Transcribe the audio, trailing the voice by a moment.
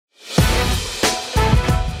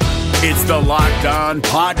It's the Locked On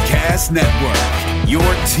Podcast Network, your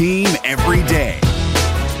team every day.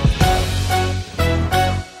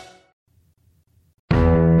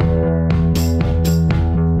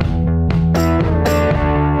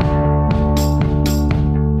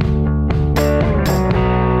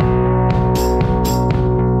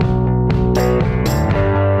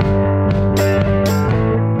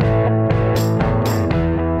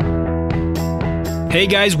 Hey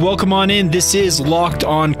guys, welcome on in. This is Locked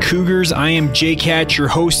On Cougars. I am Jake Hatch, your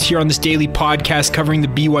host here on this daily podcast covering the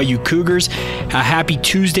BYU Cougars. A happy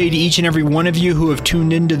Tuesday to each and every one of you who have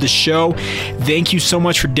tuned into the show. Thank you so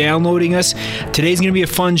much for downloading us. Today's going to be a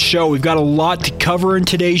fun show. We've got a lot to cover in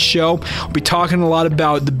today's show. We'll be talking a lot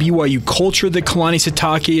about the BYU culture that Kalani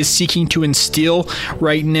Sitake is seeking to instill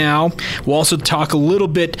right now. We'll also talk a little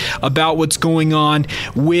bit about what's going on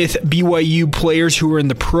with BYU players who are in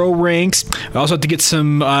the pro ranks. We also have to get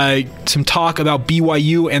some talk about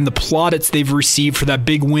BYU and the plaudits they've received for that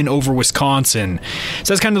big win over Wisconsin.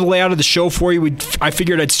 So that's kind of the layout of the show for you. I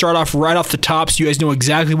figured I'd start off right off the top so you guys know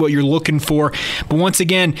exactly what you're looking for. But once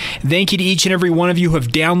again, thank you to each and every one of you who have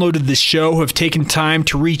downloaded the show, who have taken time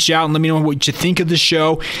to reach out and let me know what you think of the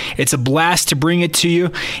show. It's a blast to bring it to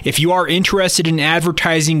you. If you are interested in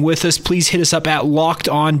advertising with us, please hit us up at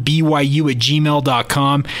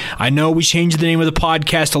lockedonbyu@gmail.com. I know we changed the name of the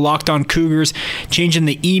podcast to Locked On Cougars. Changing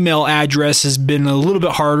the email address has been a little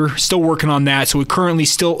bit harder. Still working on that. So we're currently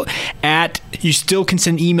you still can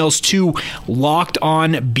send emails to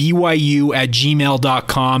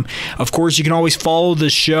lockedonbyu@gmail.com. Of course, you can always follow the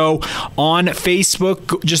show on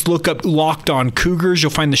Facebook. Just look up Locked On Cougars.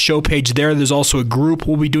 You'll find the show page there. There's also a group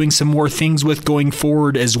we'll be doing some more things with going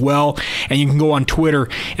forward as well. And you can go on Twitter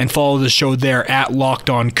and follow the show there at Locked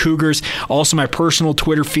On Cougars. Also, my personal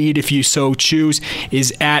Twitter feed, if you so choose,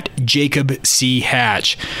 is at Jacob C.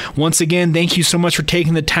 Hatch. Once again, thank you so much for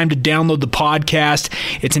taking the time to download the podcast.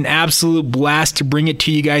 It's an absolute blast to bring it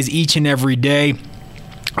to you guys each and every day.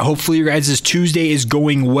 Hopefully your guys' Tuesday is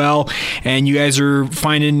going well and you guys are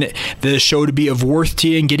finding the show to be of worth to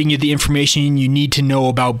you and getting you the information you need to know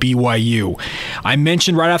about BYU. I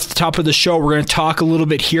mentioned right off the top of the show, we're going to talk a little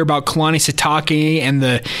bit here about Kalani Sitake and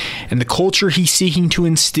the culture he's seeking to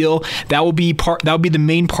instill. That will be the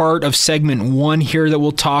main part of segment 1 here that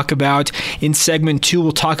we'll talk about. In segment 2,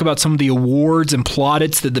 we'll talk about some of the awards and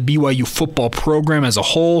plaudits that the BYU football program as a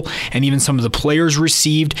whole and even some of the players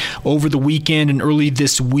received over the weekend and early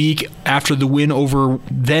this week after the win over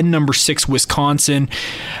then number 6 Wisconsin.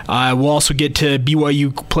 We'll also get to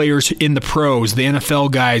BYU players in the pros, the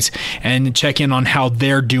NFL guys, and check in on how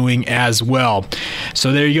they're doing as well.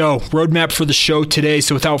 So there you go. Roadmap for the show today.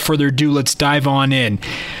 So without further ado, let's dive on in.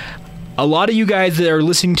 A lot of you guys that are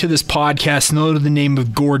listening to this podcast know the name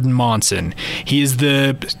of Gordon Monson. He is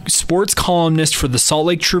the sports columnist for the Salt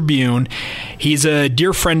Lake Tribune. He's a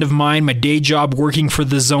dear friend of mine, my day job working for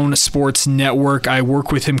the Zone Sports Network. I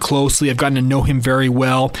work with him closely. I've gotten to know him very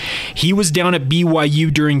well. He was down at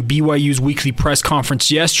BYU during BYU's weekly press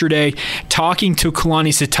conference yesterday talking to Kalani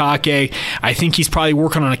Sitake. I think he's probably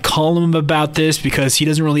working on a column about this because he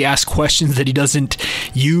doesn't really ask questions that he doesn't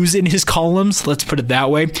use in his columns. Let's put it that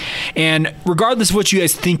way. And regardless of what you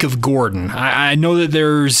guys think of Gordon, I know that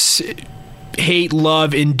there's hate,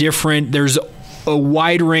 love, indifferent. There's a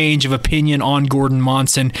wide range of opinion on Gordon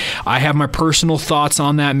Monson. I have my personal thoughts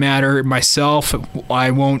on that matter myself. I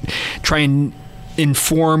won't try and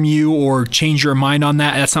inform you or change your mind on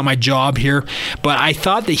that. That's not my job here. But I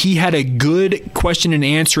thought that he had a good question and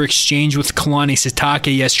answer exchange with Kalani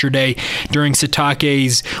Sitake yesterday during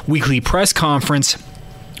Sitake's weekly press conference,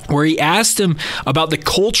 where he asked him about the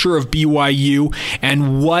culture of BYU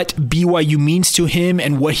and what BYU means to him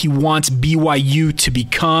and what he wants BYU to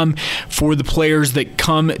become for the players that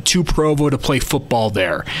come to Provo to play football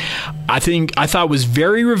there. I thought it was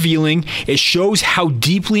very revealing. It shows how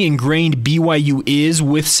deeply ingrained BYU is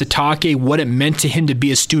with Sitake, what it meant to him to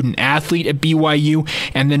be a student athlete at BYU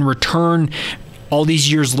and then return all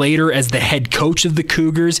these years later as the head coach of the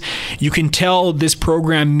Cougars. You can tell this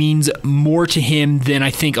program means more to him than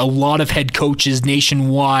I think a lot of head coaches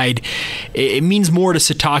nationwide. It means more to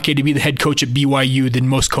Sitake to be the head coach at BYU than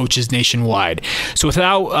most coaches nationwide. So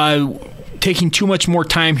without taking too much more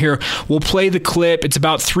time here, we'll play the clip. It's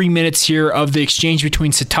about 3 minutes here of the exchange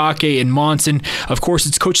between Sitake and Monson. Of course,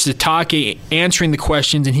 it's Coach Sitake answering the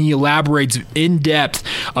questions, and he elaborates in depth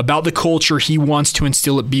about the culture he wants to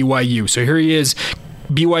instill at BYU. So here he is,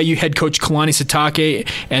 BYU head coach Kalani Sitake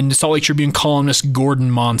and the Salt Lake Tribune columnist Gordon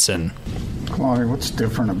Monson. Kalani, what's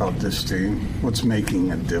different about this team? What's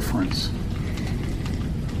making a difference?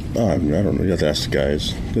 I don't know. You have to ask the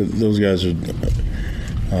guys. Those guys are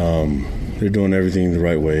they're doing everything the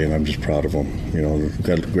right way, and I'm just proud of them. We've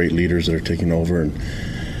got great leaders that are taking over,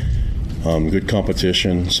 and good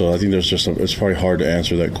competition. So I think it's probably hard to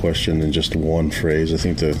answer that question in just one phrase. I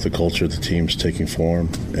think the culture of the team's taking form,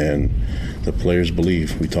 and the players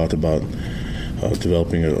believe. We talked about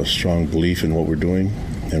developing a strong belief in what we're doing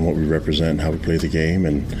and what we represent and how we play the game,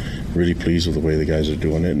 and really pleased with the way the guys are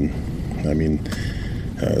doing it. And I mean,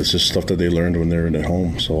 it's just stuff that they learned when they're at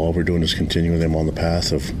home. So all we're doing is continuing them on the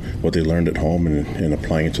path of what they learned at home and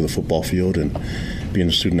applying it to the football field and being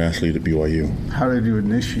a student athlete at BYU. How did you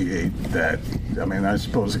initiate that? I mean, I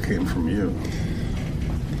suppose it came from you.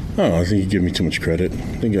 I think you give me too much credit.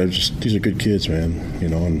 I think these are good kids, man.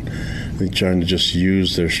 And I think trying to just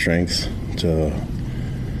use their strength to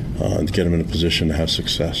get them in a position to have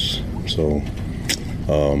success. So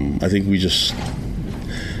I think we just,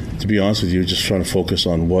 to be honest with you, just trying to focus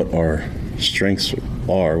on what our strengths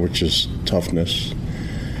are, which is toughness,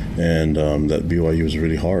 and that BYU is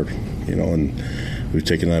really hard, and we've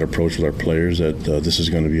taken that approach with our players that this is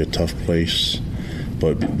going to be a tough place,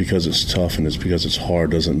 but because it's tough and it's because it's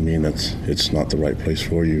hard doesn't mean that it's not the right place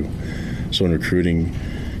for you. So in recruiting,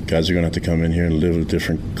 guys are going to have to come in here and live a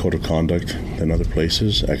different code of conduct than other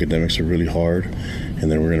places. Academics are really hard,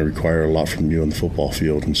 and then we're going to require a lot from you on the football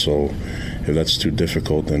field. And so if that's too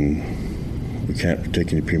difficult, then we can't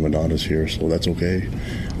take any prima donnas here, so that's okay.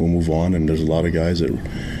 We'll move on, and there's a lot of guys that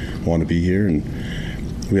want to be here, and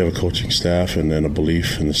we have a coaching staff and then a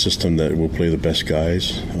belief in the system that we'll play the best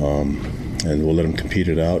guys, and we'll let them compete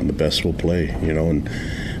it out, and the best will play, And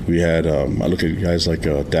we had, I look at guys like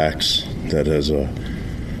Dax that has a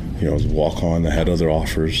walk-on that had other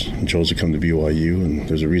offers and chose to come to BYU, and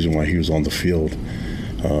there's a reason why he was on the field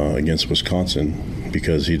against Wisconsin,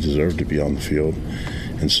 because he deserved to be on the field.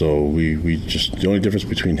 And so we just, the only difference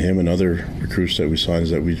between him and other recruits that we signed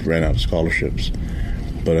is that we ran out of scholarships.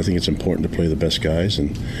 But I think it's important to play the best guys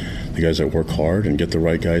and the guys that work hard and get the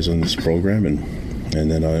right guys in this program, and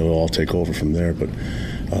then it'll all take over from there. But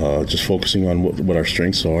just focusing on what our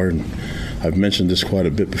strengths are, and I've mentioned this quite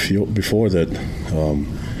a bit before that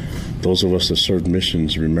those of us that served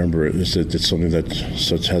missions remember it. It's something that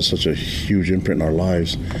has such a huge imprint in our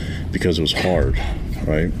lives because it was hard,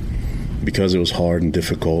 right? Because it was hard and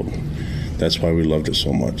difficult. That's why we loved it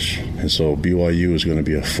so much. And so BYU is going to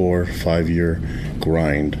be a 4-5 year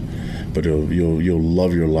grind, but you'll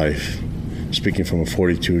love your life. Speaking from a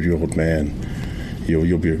 42-year-old man,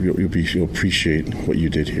 you'll appreciate what you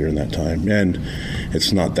did here in that time, and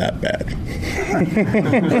it's not that bad.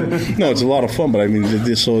 No, it's a lot of fun, but I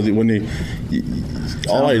mean, so when they,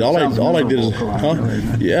 all I did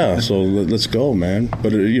is, yeah. So let's go, man.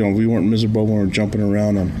 But we weren't miserable when we were jumping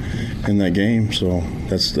around in that game. So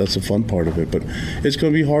that's a fun part of it. But it's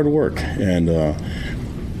going to be hard work, and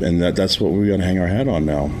that's what we're going to hang our hat on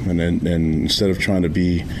now. And instead of trying to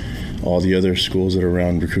be all the other schools that are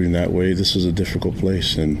around recruiting that way, this is a difficult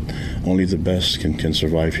place, and only the best can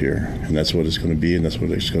survive here. And that's what it's going to be, and that's what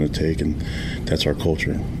it's going to take, and that's our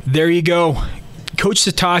culture. There you go. Coach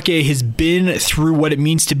Sitake has been through what it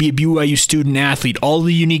means to be a BYU student athlete, all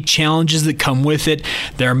the unique challenges that come with it.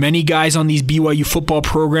 There are many guys on these BYU football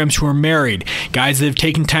programs who are married, guys that have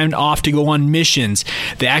taken time off to go on missions.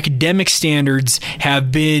 The academic standards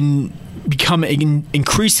have become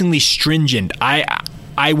increasingly stringent.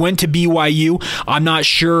 I went to BYU. I'm not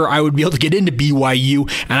sure I would be able to get into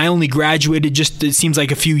BYU, and I only graduated it seems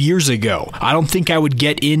like a few years ago. I don't think I would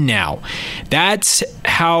get in now. That's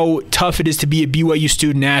how tough it is to be a BYU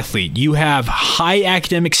student athlete. You have high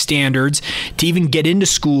academic standards to even get into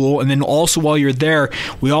school, and then also while you're there,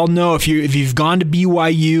 we all know if you've gone to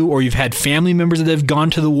BYU or you've had family members that have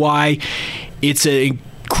gone to the Y, it's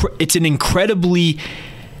an incredibly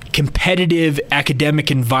competitive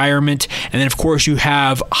academic environment. And then of course you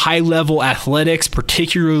have high level athletics,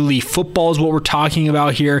 particularly football is what we're talking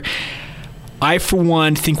about here. I, for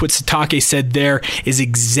one, think what Sitake said there is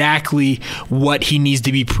exactly what he needs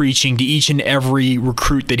to be preaching to each and every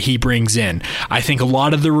recruit that he brings in. I think a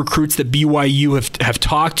lot of the recruits that BYU have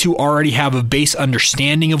talked to already have a base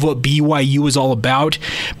understanding of what BYU is all about,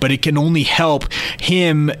 but it can only help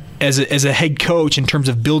him as a head coach in terms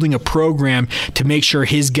of building a program to make sure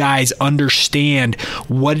his guys understand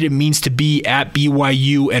what it means to be at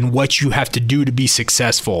BYU and what you have to do to be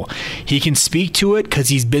successful. He can speak to it because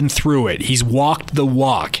he's been through it. He's walked the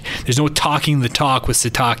walk. There's no talking the talk with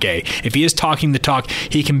Sitake. If he is talking the talk,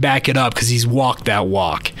 he can back it up because he's walked that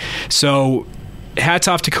walk. So hats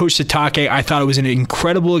off to Coach Sitake. I thought it was an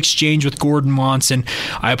incredible exchange with Gordon Monson.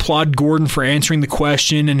 I applaud Gordon for answering the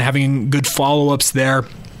question and having good follow-ups there.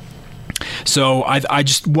 So I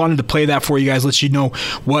just wanted to play that for you guys, let you know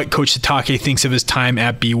what Coach Sitake thinks of his time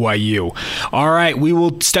at BYU. All right, we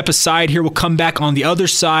will step aside here. We'll come back on the other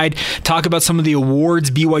side, talk about some of the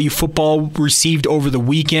awards BYU football received over the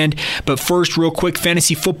weekend. But first, real quick,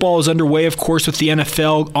 fantasy football is underway, of course, with the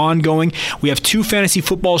NFL ongoing. We have 2 fantasy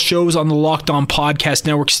football shows on the Locked On Podcast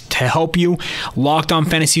Networks to help you. Locked On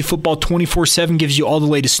Fantasy Football 24/7 gives you all the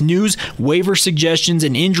latest news, waiver suggestions,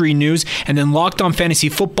 and injury news. And then Locked On Fantasy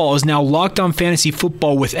Football is now Locked On Fantasy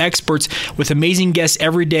Football with experts, with amazing guests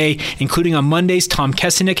every day, including on Mondays, Tom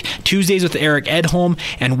Kesenick, Tuesdays with Eric Edholm,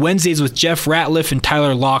 and Wednesdays with Jeff Ratliff and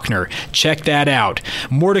Tyler Lochner. Check that out.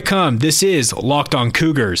 More to come. This is Locked On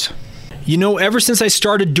Cougars. You know, ever since I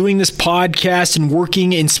started doing this podcast and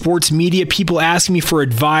working in sports media, people ask me for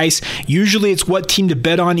advice. Usually it's what team to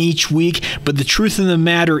bet on each week, but the truth of the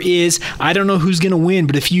matter is, I don't know who's going to win,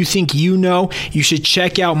 but if you think you know, you should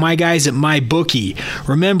check out my guys at MyBookie.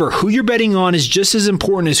 Remember, who you're betting on is just as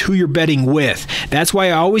important as who you're betting with. That's why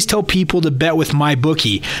I always tell people to bet with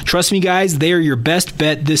MyBookie. Trust me, guys, they are your best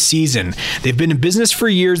bet this season. They've been in business for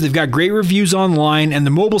years, they've got great reviews online, and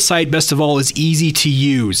the mobile site, best of all, is easy to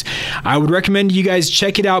use. I would recommend you guys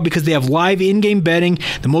check it out because they have live in-game betting,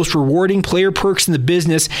 the most rewarding player perks in the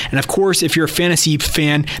business, and of course, if you're a fantasy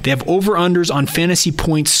fan, they have over-unders on fantasy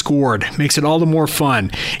points scored. Makes it all the more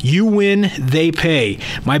fun. You win, they pay.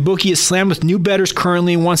 MyBookie is slammed with new bettors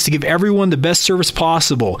currently and wants to give everyone the best service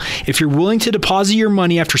possible. If you're willing to deposit your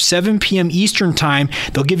money after 7 p.m. Eastern Time,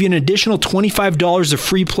 they'll give you an additional $25 of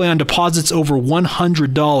free play on deposits over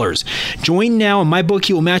 $100. Join now and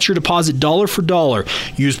MyBookie will match your deposit dollar for dollar.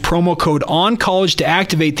 Use promo code ONCOLLEGE to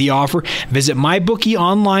activate the offer. Visit MyBookie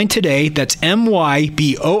online today. That's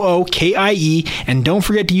MyBookie, and don't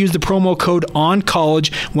forget to use the promo code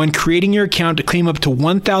ONCOLLEGE when creating your account to claim up to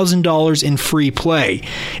 $1,000 in free play.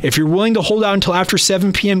 If you're willing to hold out until after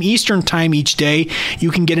 7 p.m. Eastern Time each day, you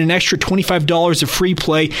can get an extra $25 of free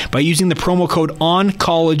play by using the promo code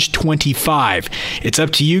ONCOLLEGE25. It's up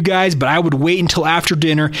to you guys, but I would wait until after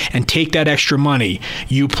dinner and take that extra money.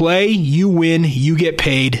 You play, you win, you get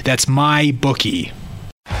paid. That's MyBookie.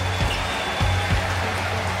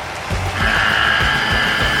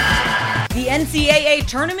 The NCAA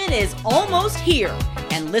tournament is almost here,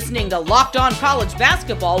 and listening to Locked On College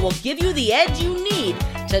Basketball will give you the edge you need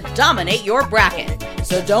to dominate your bracket.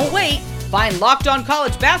 So don't wait. Find Locked On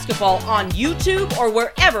College Basketball on YouTube or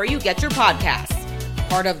wherever you get your podcasts.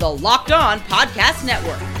 Part of the Locked On Podcast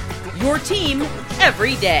Network. Your team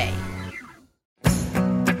every day.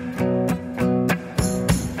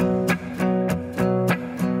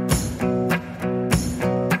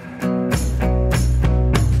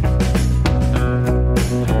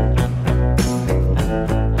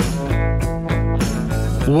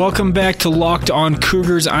 Welcome back to Locked On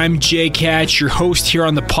Cougars. I'm Jay Katch, your host here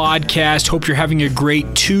on the podcast. Hope you're having a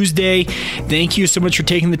great Tuesday. Thank you so much for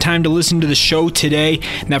taking the time to listen to the show today.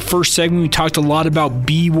 In that first segment, we talked a lot about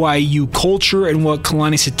BYU culture and what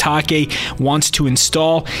Kalani Sitake wants to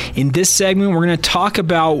install. In this segment, we're going to talk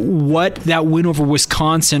about what that win over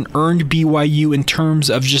Wisconsin earned BYU in terms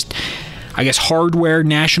of just, I guess, hardware,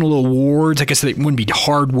 national awards. I guess they wouldn't be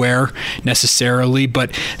hardware necessarily,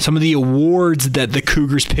 but some of the awards that the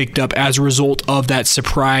Cougars picked up as a result of that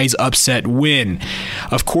surprise upset win.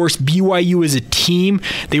 Of course, BYU is a team.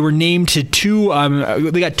 They were named to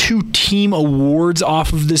they got 2 team awards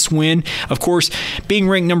off of this win. Of course, being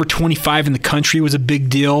ranked number 25 in the country was a big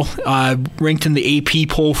deal. Ranked in the AP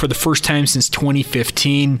poll for the first time since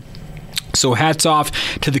 2015. So hats off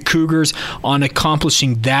to the Cougars on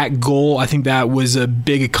accomplishing that goal. I think that was a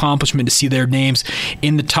big accomplishment to see their names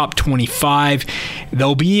in the top 25.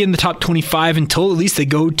 They'll be in the top 25 until at least they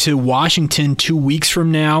go to Washington 2 weeks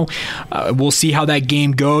from now. We'll see how that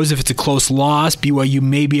game goes. If it's a close loss, BYU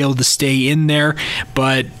may be able to stay in there,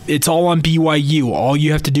 but it's all on BYU. All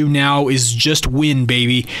you have to do now is just win,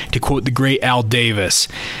 baby, to quote the great Al Davis.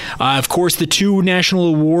 Of course, the 2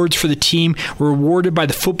 national awards for the team were awarded by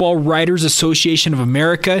the Football Writers Association of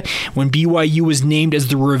America when BYU was named as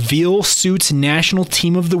the Reveal Suits National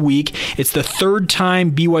Team of the Week. It's the 3rd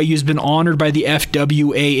time BYU has been honored by the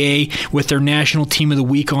FWAA with their National Team of the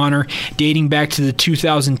Week honor, dating back to the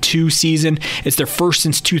 2002 season. It's their first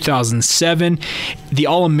since 2007. The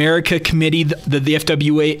All-America Committee that the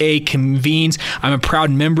FWAA convenes, I'm a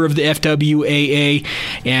proud member of the FWAA,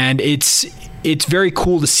 and it's very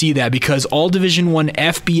cool to see that because all Division I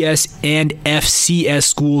FBS and FCS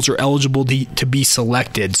schools are eligible to be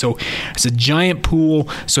selected. So it's a giant pool,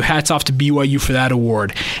 so hats off to BYU for that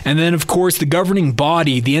award. And then, of course, the governing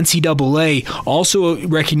body, the NCAA, also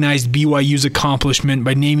recognized BYU's accomplishment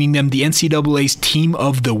by naming them the NCAA's Team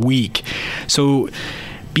of the Week. So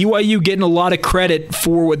BYU getting a lot of credit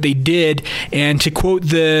for what they did. And to quote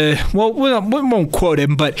we won't quote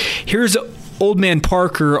him, but here's Old Man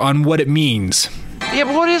Parker on what it means. Yeah,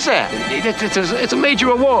 but what is that? It's a major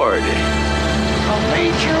award. A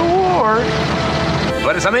major award?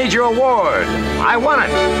 But it's a major award. I won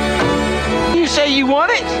it. You say you won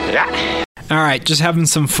it? Yeah. All right, just having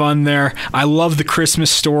some fun there. I love the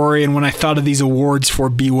Christmas story, and when I thought of these awards for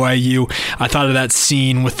BYU, I thought of that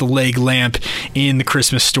scene with the leg lamp in the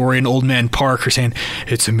Christmas story and Old Man Parker saying,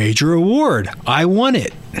 "It's a major award. I won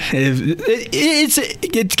it." It's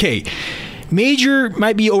okay. Major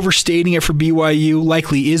might be overstating it for BYU,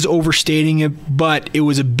 likely is overstating it, but it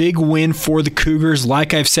was a big win for the Cougars.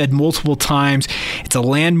 Like I've said multiple times, it's a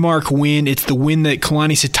landmark win. It's the win that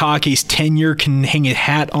Kalani Sitake's tenure can hang a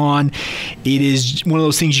hat on. It is one of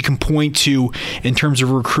those things you can point to in terms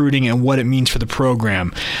of recruiting and what it means for the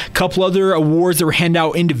program. A couple other awards that were handed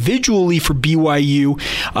out individually for BYU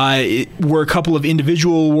were a couple of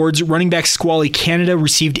individual awards. Running back Squally Canada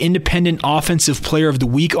received Independent Offensive Player of the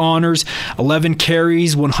Week honors. 11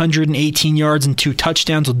 carries, 118 yards, and 2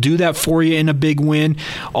 touchdowns will do that for you in a big win.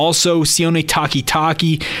 Also, Sione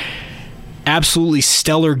Takitaki, absolutely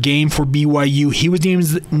stellar game for BYU. He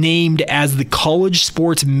was named as the College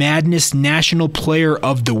Sports Madness National Player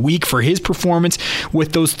of the Week for his performance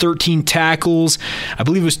with those 13 tackles. I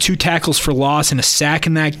believe it was 2 tackles for loss and a sack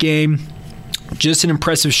in that game. Just an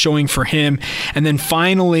impressive showing for him. And then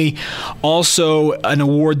finally, also an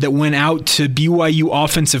award that went out to BYU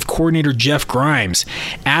offensive coordinator Jeff Grimes.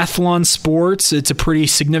 Athlon Sports, it's a pretty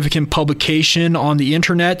significant publication on the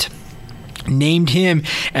internet, named him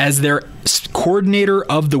as their coordinator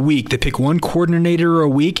of the week. They pick one coordinator a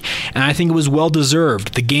week, and I think it was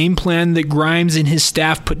well-deserved. The game plan that Grimes and his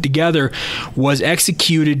staff put together was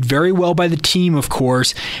executed very well by the team, of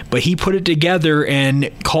course, but he put it together and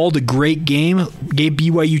called a great game, gave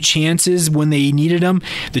BYU chances when they needed them.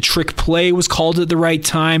 The trick play was called at the right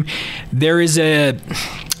time. There's an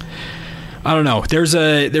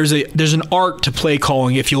art to play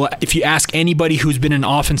calling. If you ask anybody who's been an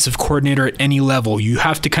offensive coordinator at any level, you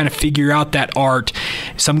have to kind of figure out that art.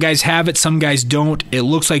 Some guys have it, some guys don't. It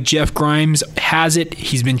looks like Jeff Grimes has it.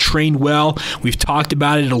 He's been trained well. We've talked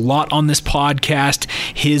about it a lot on this podcast,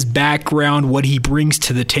 his background, what he brings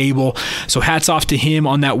to the table. So hats off to him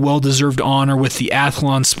on that well-deserved honor with the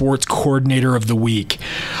Athlon Sports Coordinator of the Week.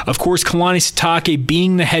 Of course, Kalani Sitake,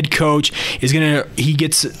 being the head coach, he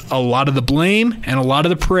gets a lot of the blame and a lot of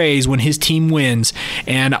the praise when his team wins,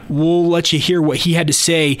 and we'll let you hear what he had to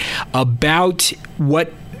say about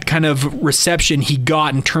what kind of reception he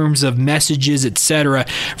got in terms of messages, etc.,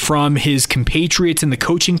 from his compatriots in the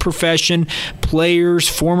coaching profession, players,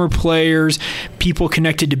 former players, people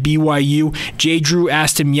connected to BYU. Jay Drew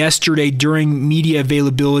asked him yesterday during media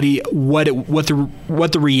availability what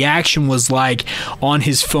the reaction was like on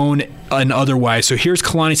his phone and otherwise. So here's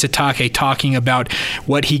Kalani Sitake talking about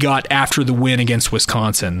what he got after the win against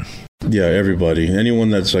Wisconsin. Yeah, everybody. Anyone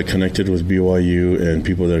that's connected with BYU and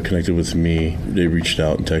people that are connected with me, they reached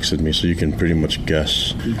out and texted me, so you can pretty much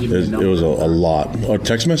guess. It was a lot.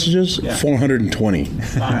 Text messages? Yeah. 420.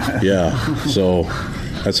 Yeah, so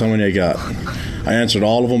that's how many I got. I answered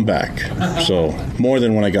all of them back, so more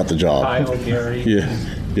than when I got the job. Kyle, Gary. Yeah,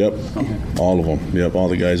 yep, okay. All of them. Yep, all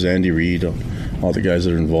the guys, Andy Reid, all the guys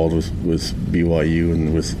that are involved with BYU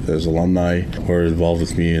and as alumni who are involved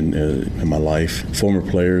with me in my life, former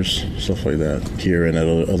players, stuff like that, here and at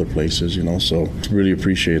other places, So really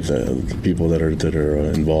appreciate the people that are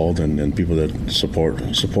involved and people that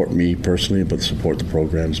support me personally, but support the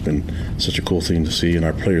program. It's been such a cool thing to see, and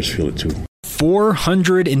our players feel it too.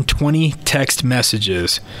 420 text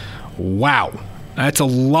messages. Wow, that's a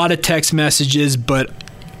lot of text messages, but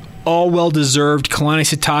all well-deserved. Kalani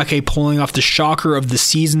Sitake pulling off the shocker of the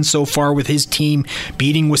season so far with his team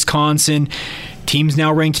beating Wisconsin. Team's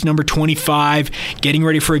now ranked number 25, getting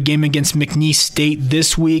ready for a game against McNeese State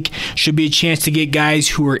this week. Should be a chance to get guys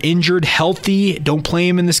who are injured healthy. Don't play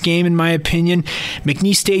them in this game, in my opinion.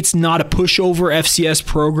 McNeese State's not a pushover FCS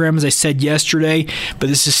program, as I said yesterday, but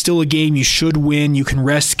this is still a game you should win. You can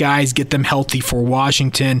rest guys, get them healthy for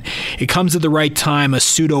Washington. It comes at the right time, a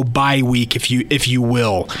pseudo bye week, if you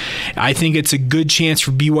will. I think it's a good chance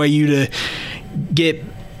for BYU to get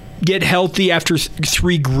get healthy after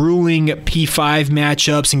 3 grueling P5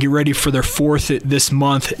 matchups and get ready for their 4th this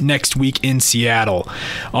month next week in Seattle.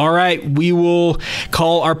 All right, we will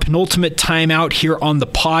call our penultimate timeout here on the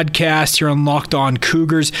podcast here on Locked On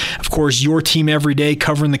Cougars. Of course, your team every day,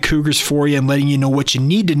 covering the Cougars for you and letting you know what you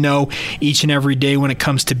need to know each and every day when it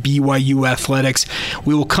comes to BYU athletics.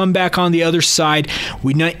 We will come back on the other side.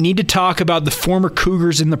 We need to talk about the former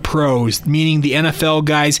Cougars in the pros, meaning the NFL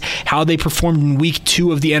guys, how they performed in week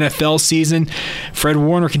 2 of the NFL season. Fred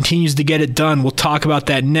Warner continues to get it done. We'll talk about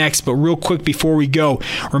that next, but real quick before we go,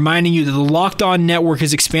 reminding you that the Locked On Network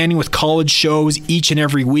is expanding with college shows each and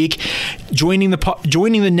every week. Joining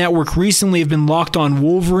the network recently have been Locked On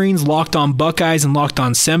Wolverines, Locked On Buckeyes, and Locked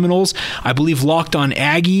On Seminoles. I believe Locked On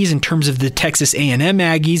Aggies, in terms of the Texas A&M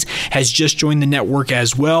Aggies, has just joined the network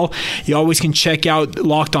as well. You always can check out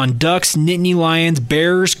Locked On Ducks, Nittany Lions,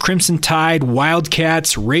 Bears, Crimson Tide,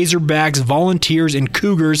 Wildcats, Razorbacks, Volunteers, and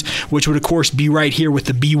Cougars, which would of course be right here with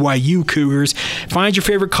the BYU Cougars. Find your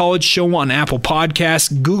favorite college show on Apple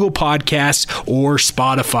Podcasts, Google Podcasts, or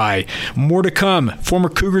Spotify. More to come. Former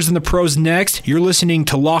Cougars in the pros next. You're listening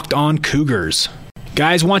to Locked On Cougars.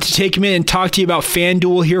 Guys, want to take a minute and talk to you about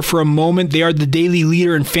FanDuel here for a moment. They are the daily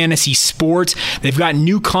leader in fantasy sports. They've got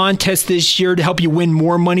new contests this year to help you win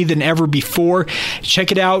more money than ever before.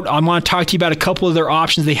 Check it out. I want to talk to you about a couple of their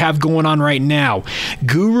options they have going on right now.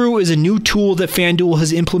 Guru is a new tool that FanDuel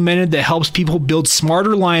has implemented that helps people build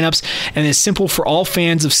smarter lineups and is simple for all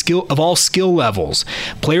fans of all skill levels.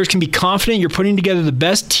 Players can be confident you're putting together the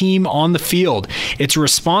best team on the field. It's a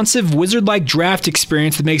responsive, wizard-like draft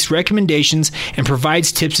experience that makes recommendations and provides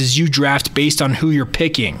tips as you draft based on who you're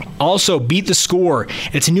picking. Also, Beat the Score.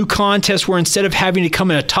 It's a new contest where instead of having to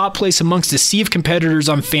come in a top place amongst a sea of competitors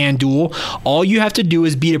on FanDuel, all you have to do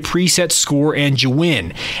is beat a preset score and you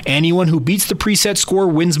win. Anyone who beats the preset score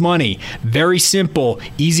wins money. Very simple,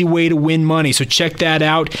 easy way to win money. So check that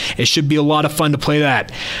out. It should be a lot of fun to play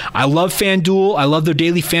that. I love FanDuel. I love their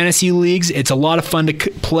daily fantasy leagues. It's a lot of fun to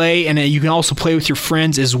play, and you can also play with your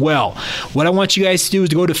friends as well. What I want you guys to do is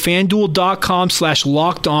to go to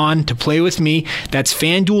FanDuel.com/LockedOn to play with me. That's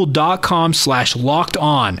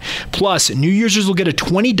FanDuel.com/LockedOn. Plus, new users will get a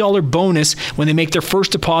 $20 bonus when they make their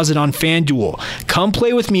first deposit on FanDuel. Come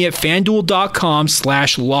play with me at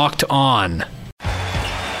FanDuel.com/LockedOn.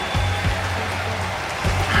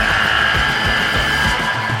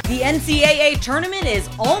 The NCAA tournament is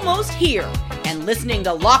almost here, and listening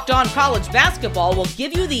to Locked On College Basketball will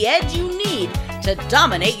give you the edge you need to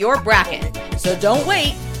dominate your bracket. So don't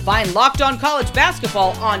wait. Find Locked On College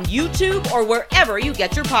Basketball on YouTube or wherever you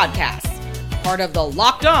get your podcasts. Part of the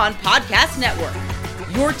Locked On Podcast Network.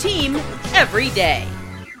 Your team every day.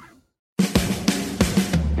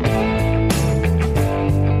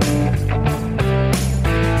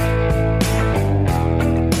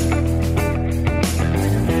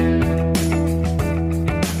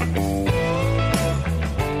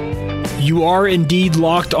 You are indeed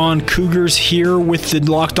Locked On Cougars here with the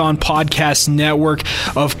Locked On Podcast Network.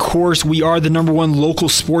 Of course, we are the #1 local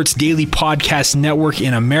sports daily podcast network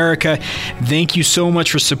in America. Thank you so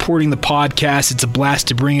much for supporting the podcast. It's a blast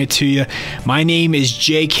to bring it to you. My name is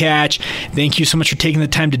Jay Catch. Thank you so much for taking the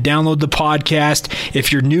time to download the podcast.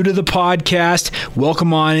 If you're new to the podcast,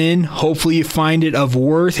 welcome on in. Hopefully you find it of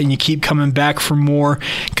worth and you keep coming back for more,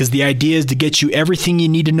 because the idea is to get you everything you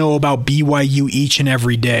need to know about BYU each and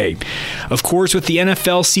every day. Of course, with the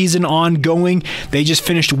NFL season ongoing, they just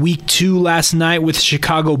finished week 2 last night with the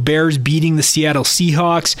Chicago Bears beating the Seattle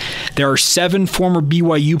Seahawks. There are 7 former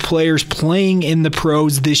BYU players playing in the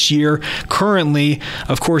pros this year currently.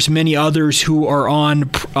 Of course, many others who are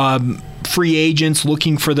on free agents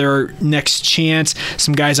looking for their next chance,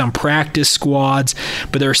 some guys on practice squads,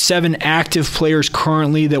 but there are 7 active players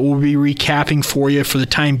currently that we'll be recapping for you for the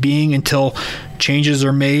time being until changes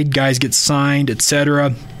are made, guys get signed,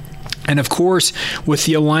 etc. And of course, with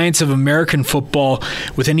the Alliance of American Football,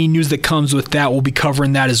 with any news that comes with that, we'll be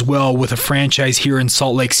covering that as well, with a franchise here in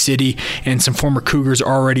Salt Lake City and some former Cougars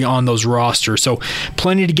already on those rosters. So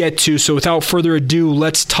plenty to get to. So without further ado,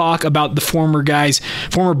 let's talk about the former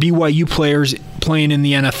BYU players playing in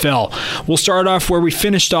the NFL. We'll start off where we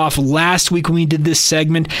finished off last week when we did this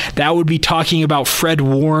segment. That would be talking about Fred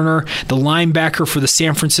Warner, the linebacker for the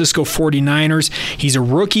San Francisco 49ers. He's a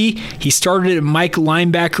rookie. He started at Mike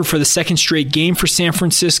linebacker for the second straight game for San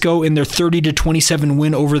Francisco in their 30-27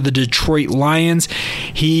 win over the Detroit Lions.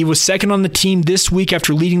 He was second on the team this week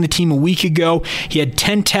after leading the team a week ago. He had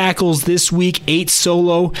 10 tackles this week, 8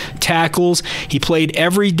 solo tackles. He played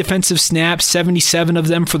every defensive snap, 77 of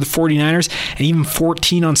them for the 49ers, and even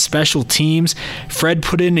 14 on special teams. Fred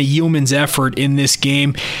put in a yeoman's effort in this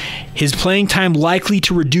game. His playing time likely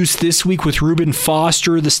to reduce this week with Reuben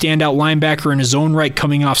Foster, the standout linebacker in his own right,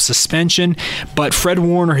 coming off suspension. But Fred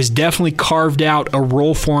Warner has definitely carved out a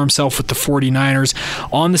role for himself with the 49ers.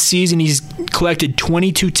 On the season, he's collected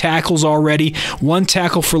 22 tackles already, 1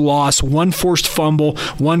 tackle for loss, 1 forced fumble,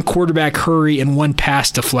 1 quarterback hurry, and 1 pass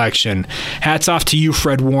deflection. Hats off to you,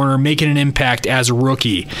 Fred Warner, making an impact as a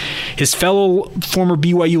rookie. His fellow former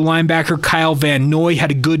BYU linebacker Kyle Van Noy had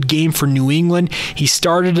a good game for New England. He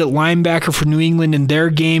started at linebacker for New England in their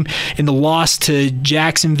game in the loss to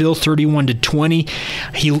Jacksonville 31-20.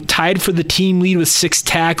 He tied for the team lead with 6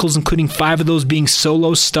 tackles, including 5 of those being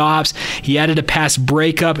solo stops. He added a pass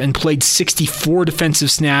breakup and played 64 defensive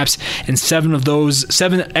snaps and 7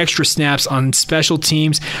 extra snaps on special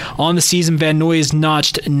teams. On the season, Van Noy has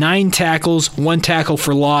notched 9 tackles, 1 tackle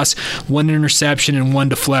for loss, 1 interception, and 1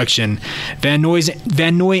 deflection. Van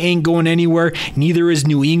Noy ain't going anywhere. Neither is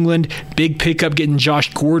New England. Big pickup getting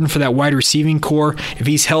Josh Gordon for that wide receiving core. If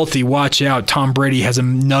he's healthy, watch out. Tom Brady has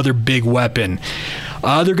another big weapon.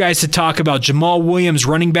 Other guys to talk about: Jamal Williams,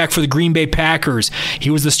 running back for the Green Bay Packers. He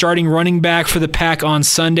was the starting running back for the Pack on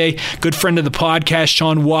Sunday. Good friend of the podcast,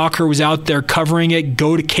 Sean Walker, was out there covering it.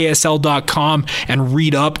 Go to KSL.com and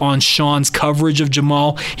read up on Sean's coverage of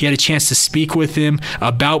Jamal. He had a chance to speak with him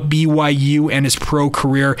about BYU and his pro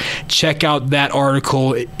career. Check out that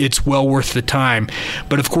article. It's well worth the time.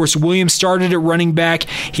 But of course, Williams started at running back.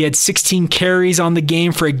 He had 16 carries on the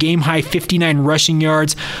game for a game-high 59 rushing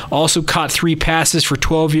yards. Also caught 3 passes for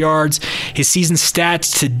 12 yards. His season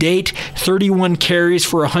stats to date: 31 carries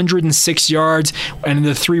for 106 yards, and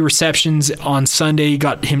the 3 receptions on Sunday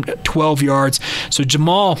got him 12 yards. So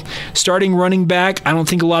Jamal, starting running back. I don't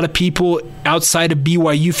think a lot of people outside of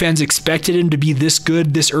BYU fans expected him to be this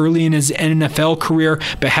good this early in his NFL career,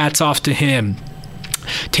 but hats off to him.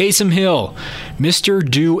 Taysom Hill, Mr.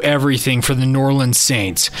 Do Everything for the New Orleans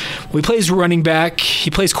Saints. Well, he plays running back, he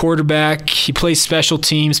plays quarterback, he plays special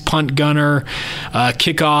teams, punt gunner,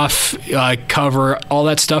 kickoff, cover, all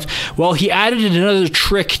that stuff. Well, he added another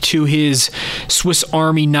trick to his Swiss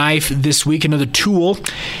Army knife this week, another tool.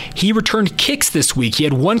 He returned kicks this week. He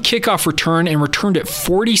had 1 kickoff return and returned it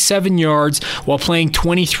 47 yards while playing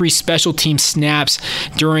 23 special team snaps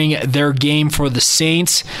during their game for the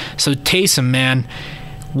Saints. So Taysom, man,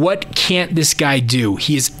 what can't this guy do?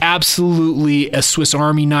 He is absolutely a Swiss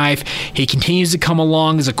Army knife. He continues to come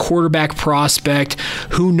along as a quarterback prospect.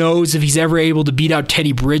 Who knows if he's ever able to beat out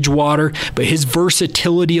Teddy Bridgewater, but his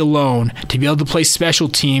versatility alone to be able to play special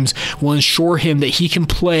teams will ensure him that he can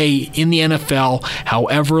play in the NFL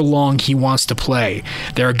however long he wants to play.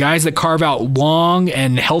 There are guys that carve out long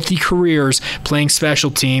and healthy careers playing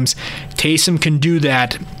special teams. Taysom can do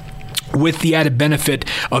that, with the added benefit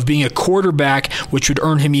of being a quarterback, which would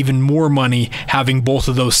earn him even more money having both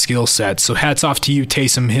of those skill sets. So hats off to you,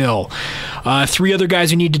 Taysom Hill. 3 other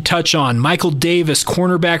guys we need to touch on. Michael Davis,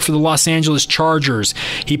 cornerback for the Los Angeles Chargers.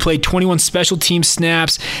 He played 21 special team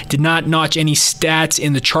snaps, did not notch any stats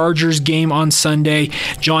in the Chargers game on Sunday.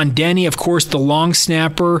 John Denny, of course, the long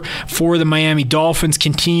snapper for the Miami Dolphins,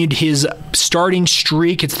 continued his starting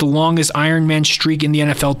streak. It's the longest Ironman streak in the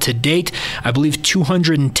NFL to date. I believe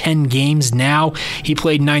 210 games now. He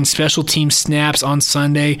played 9 special team snaps on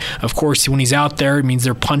Sunday. Of course, when he's out there, it means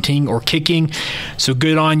they're punting or kicking. So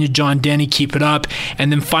good on you, John Denny. Keep it up.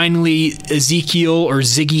 And then finally,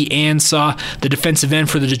 Ziggy Ansah, the defensive end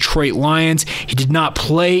for the Detroit Lions. He did not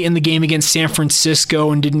play in the game against San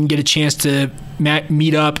Francisco and didn't get a chance to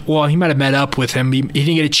meet up. Well, he might have met up with him. He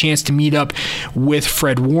didn't get a chance to meet up with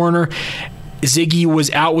Fred Warner. Ziggy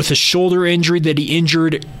was out with a shoulder injury that he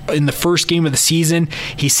injured in the first game of the season.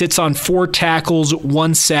 He sits on 4 tackles,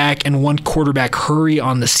 1 sack, and 1 quarterback hurry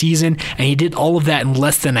on the season, and he did all of that in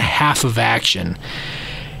less than a half of action.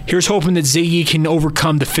 Here's hoping that Ziggy can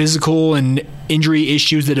overcome the physical and injury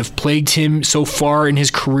issues that have plagued him so far in his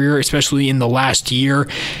career, especially in the last year.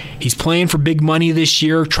 He's playing for big money this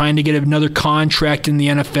year, trying to get another contract in the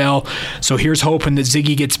NFL. So here's hoping that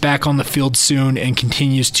Ziggy gets back on the field soon and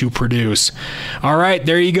continues to produce. All right,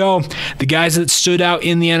 there you go. The guys that stood out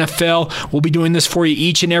in the NFL. We'll be doing this for you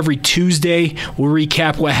each and every Tuesday. We'll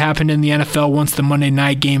recap what happened in the NFL once the Monday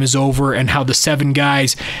night game is over and how the 7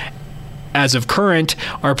 guys as of current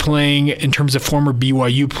are playing in terms of former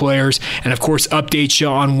BYU players, and of course update you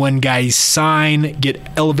on when guys sign, get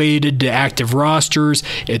elevated to active rosters,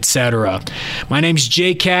 etc. My name's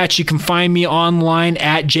Jake Hatch. You can find me online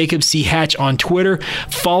at Jacob C. Hatch on Twitter.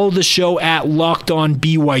 Follow the show at Locked On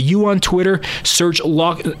BYU on Twitter. Search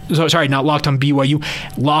Locked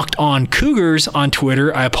On Cougars on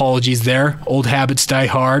Twitter. I apologize there. Old habits die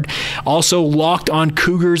hard. Also, Locked On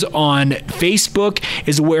Cougars on Facebook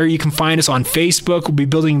is where you can find us on Facebook. We'll be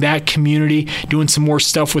building that community, doing some more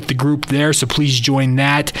stuff with the group there, so please join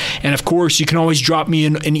that. And of course, you can always drop me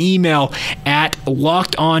an email at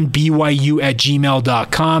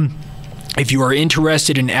lockedonbyu@gmail.com. If you are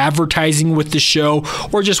interested in advertising with the show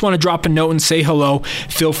or just want to drop a note and say hello,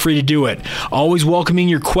 feel free to do it. Always welcoming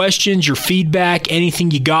your questions, your feedback,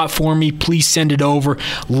 anything you got for me, please send it over.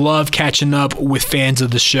 Love catching up with fans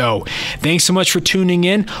of the show. Thanks so much for tuning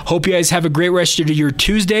in. Hope you guys have a great rest of your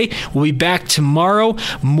Tuesday. We'll be back tomorrow,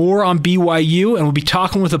 more on BYU, and we'll be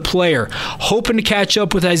talking with a player. Hoping to catch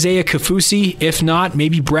up with Isaiah Kafusi. If not,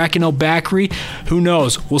 maybe Bracken El-Bakri. Who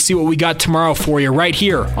knows? We'll see what we got tomorrow for you right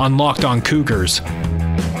here on Locked On Cougars.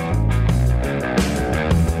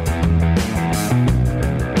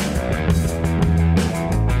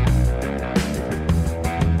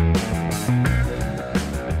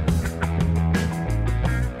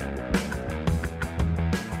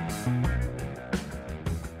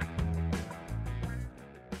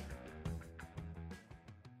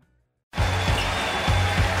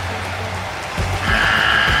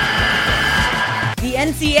 The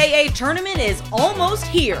NCAA tournament is almost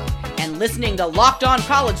here, and listening to Locked On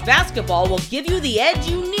College Basketball will give you the edge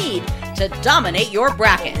you need to dominate your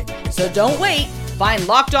bracket. So don't wait. Find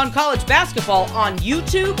Locked On College Basketball on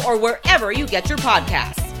YouTube or wherever you get your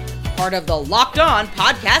podcasts. Part of the Locked On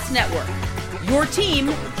Podcast Network. Your team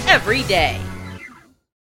every day.